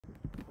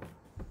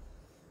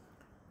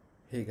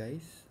Hey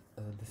guys,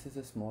 this is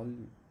a small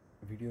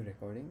video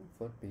recording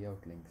for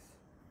Payout Links.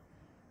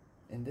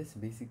 In this,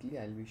 basically,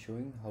 I'll be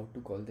showing how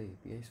to call the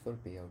APIs for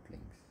Payout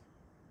Links.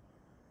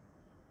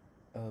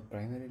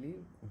 Primarily,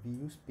 we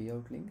use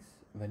Payout Links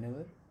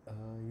whenever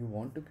you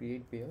want to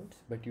create payouts,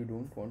 but you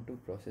don't want to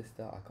process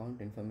the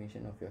account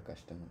information of your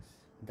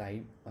customers.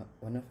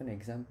 One of an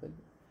example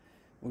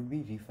would be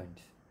refunds.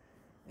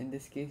 In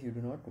this case, you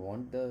do not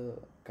want the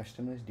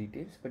customer's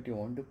details, but you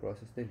want to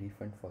process the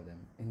refund for them.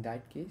 In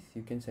that case,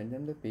 you can send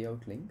them the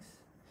payout links.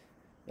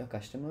 Your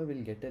customer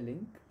will get a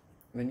link.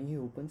 When he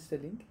opens the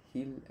link,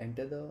 he'll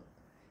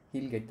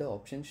get the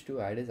options to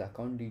add his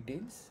account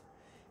details.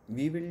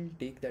 We will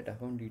take that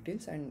account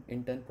details and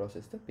in turn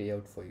process the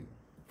payout for you.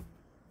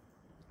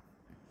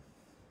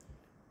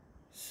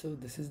 So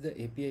this is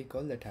the API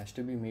call that has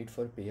to be made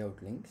for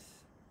payout links.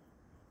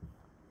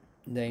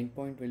 The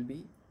endpoint will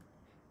be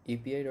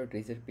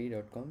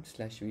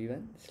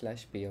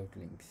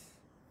api.razorpay.com/v1/payout-links,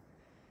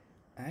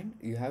 and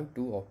you have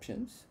two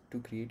options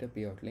to create a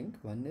payout link.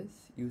 One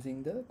is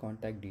using the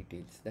contact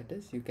details, that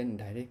is, you can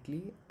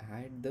directly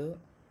add the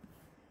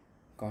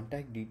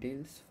contact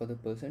details for the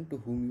person to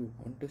whom you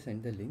want to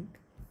send the link,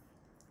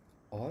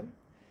 or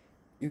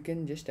you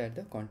can just add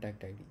the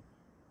contact ID.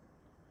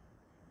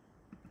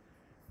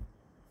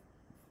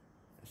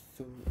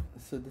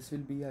 So this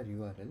will be our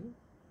URL.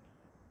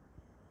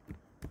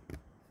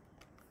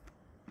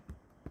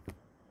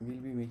 We'll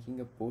be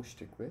making a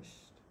post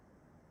request.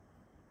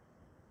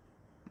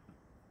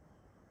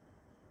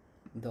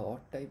 The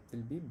auth type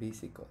will be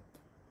basic auth,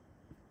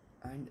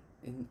 and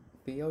in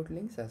payout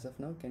links as of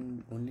now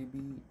can only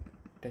be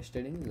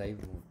tested in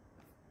live mode.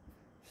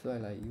 So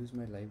I'll use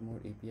my live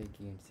mode API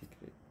key and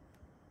secret.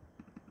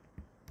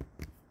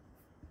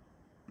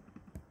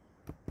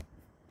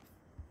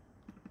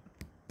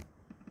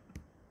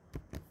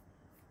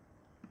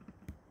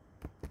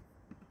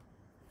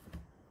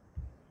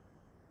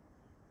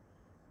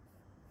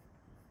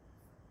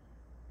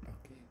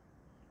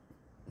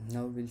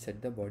 Now we'll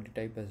set the body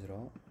type as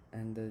raw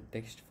and the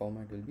text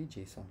format will be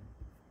JSON.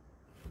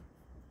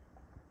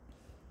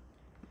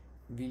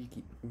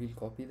 We'll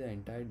copy the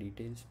entire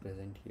details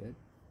present here.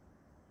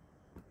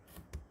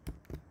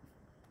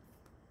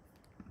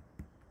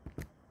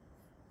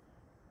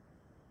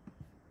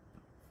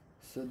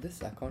 So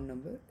this account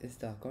number is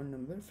the account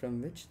number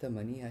from which the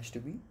money has to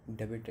be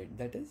debited.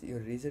 That is your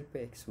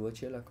RazorpayX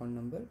virtual account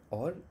number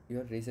or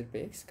your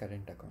RazorpayX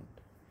current account.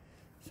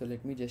 So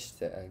let me just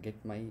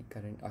get my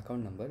current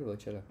account number,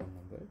 virtual account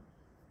number.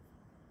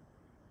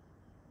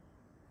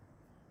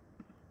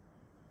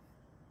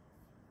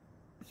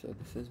 So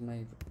this is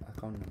my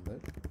account number.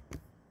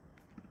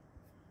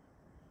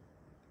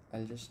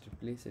 I'll just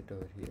replace it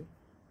over here.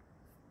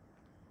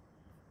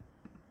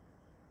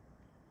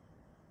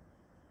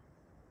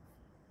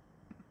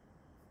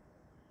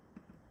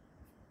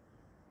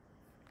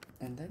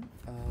 And then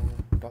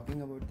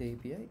talking about the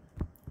API,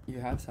 you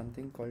have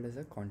something called as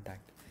a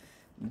contact.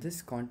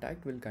 This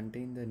contact will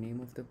contain the name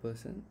of the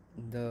person,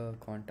 the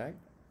contact,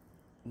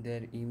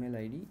 their email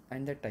ID,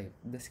 and the type.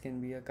 This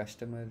can be a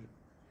customer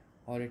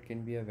or it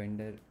can be a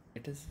vendor.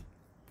 It is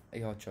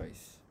your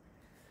choice.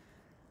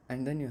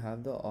 And then you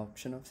have the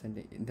option of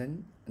sending.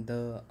 Then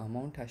the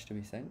amount has to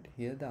be sent.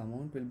 Here the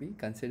amount will be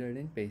considered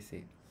in paise.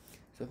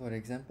 So for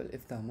example,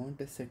 if the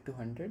amount is set to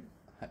 100,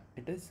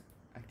 it is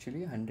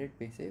actually 100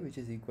 paise, which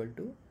is equal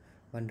to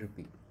 1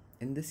 rupee.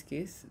 In this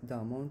case, the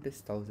amount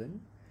is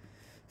 1000.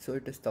 So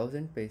it is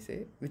 1000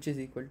 paise, which is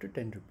equal to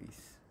 10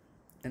 rupees.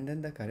 And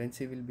then the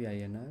currency will be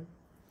INR.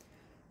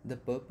 The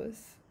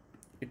purpose,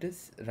 it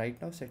is right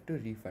now set to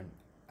refund.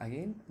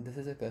 Again, this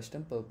is a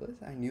custom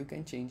purpose and you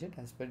can change it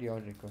as per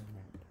your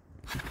requirement.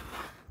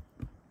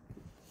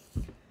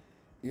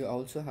 You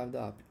also have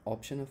the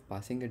option of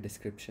passing a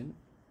description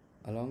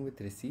along with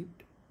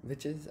receipt,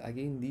 which is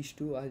again, these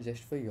two are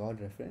just for your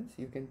reference.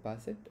 You can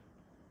pass it.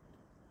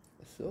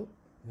 So,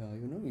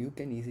 you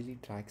can easily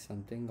track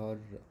something, or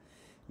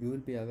you will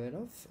be aware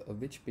of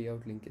which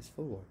payout link is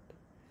for what.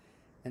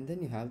 And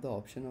then you have the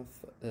option of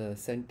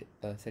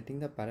setting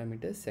the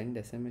parameters send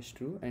SMS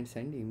true and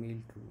send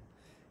email true.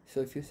 So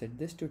if you set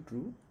this to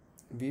true,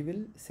 we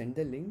will send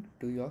the link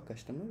to your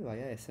customer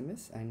via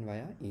SMS and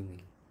via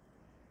email.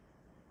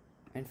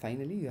 And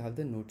finally, you have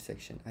the notes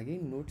section.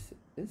 Again, notes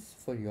is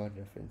for your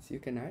reference. You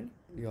can add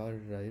your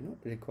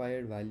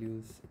required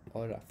values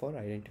or for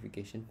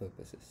identification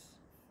purposes.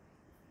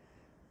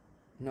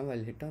 Now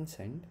I'll hit on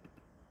send.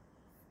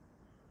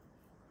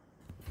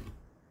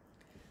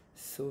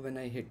 So when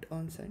I hit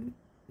on send,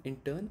 in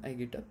turn I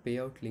get a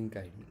payout link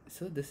ID.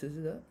 So this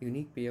is the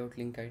unique payout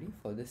link ID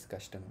for this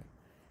customer.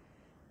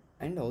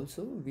 And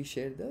also we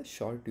share the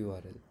short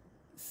URL.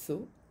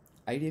 So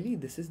ideally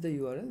this is the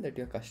URL that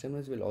your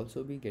customers will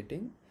also be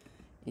getting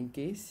in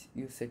case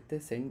you set the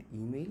send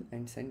email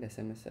and send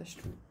SMS as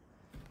true.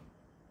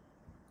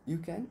 You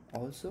can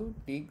also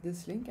take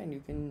this link and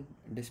you can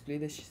display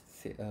this,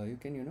 you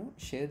can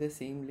share the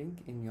same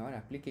link in your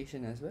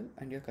application as well,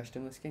 and your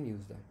customers can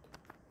use that.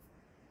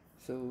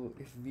 So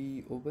if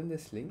we open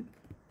this link,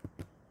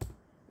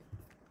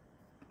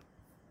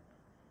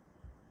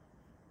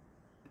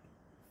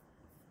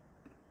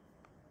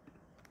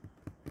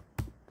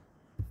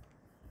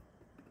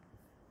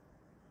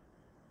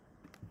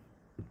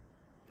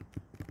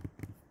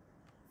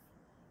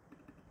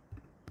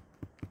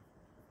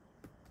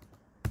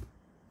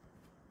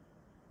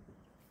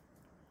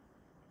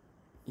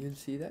 you'll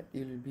see that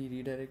you'll be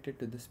redirected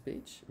to this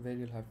page where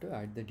you'll have to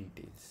add the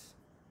details.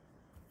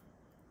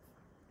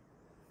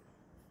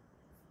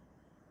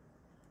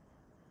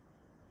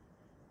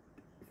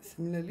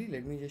 Similarly,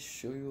 let me just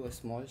show you a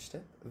small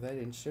step where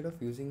instead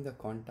of using the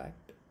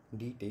contact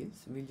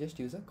details, we'll just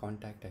use a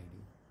contact ID.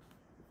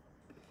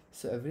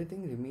 So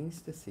everything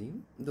remains the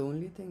same. The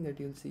only thing that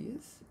you'll see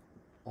is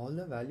all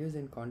the values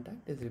in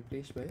contact is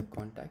replaced by a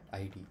contact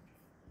ID.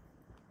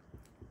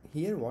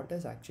 Here what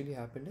has actually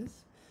happened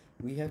is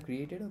we have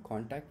created a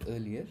contact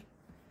earlier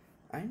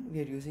and we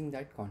are using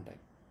that contact.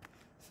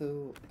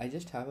 So I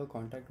just have a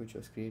contact which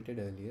was created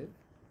earlier.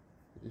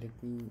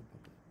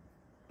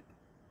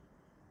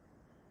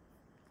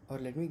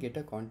 Let me get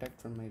a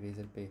contact from my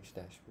RazorpayX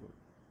dashboard.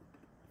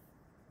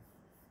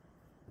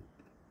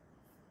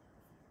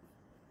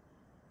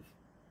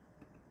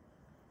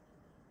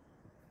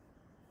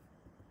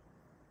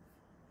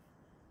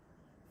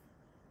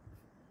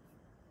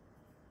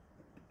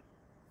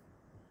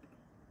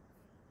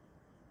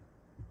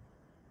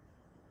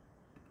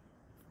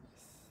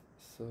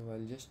 So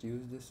I'll just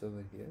use this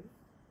over here.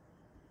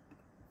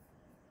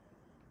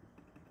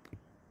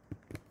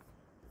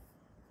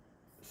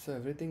 So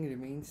everything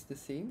remains the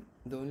same.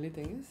 The only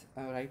thing is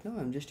right now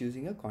I'm just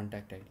using a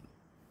contact ID.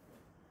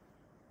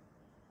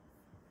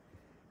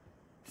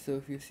 So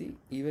if you see,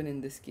 even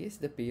in this case,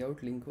 the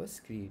payout link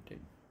was created.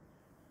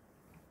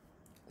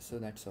 So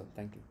that's all.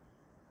 Thank you.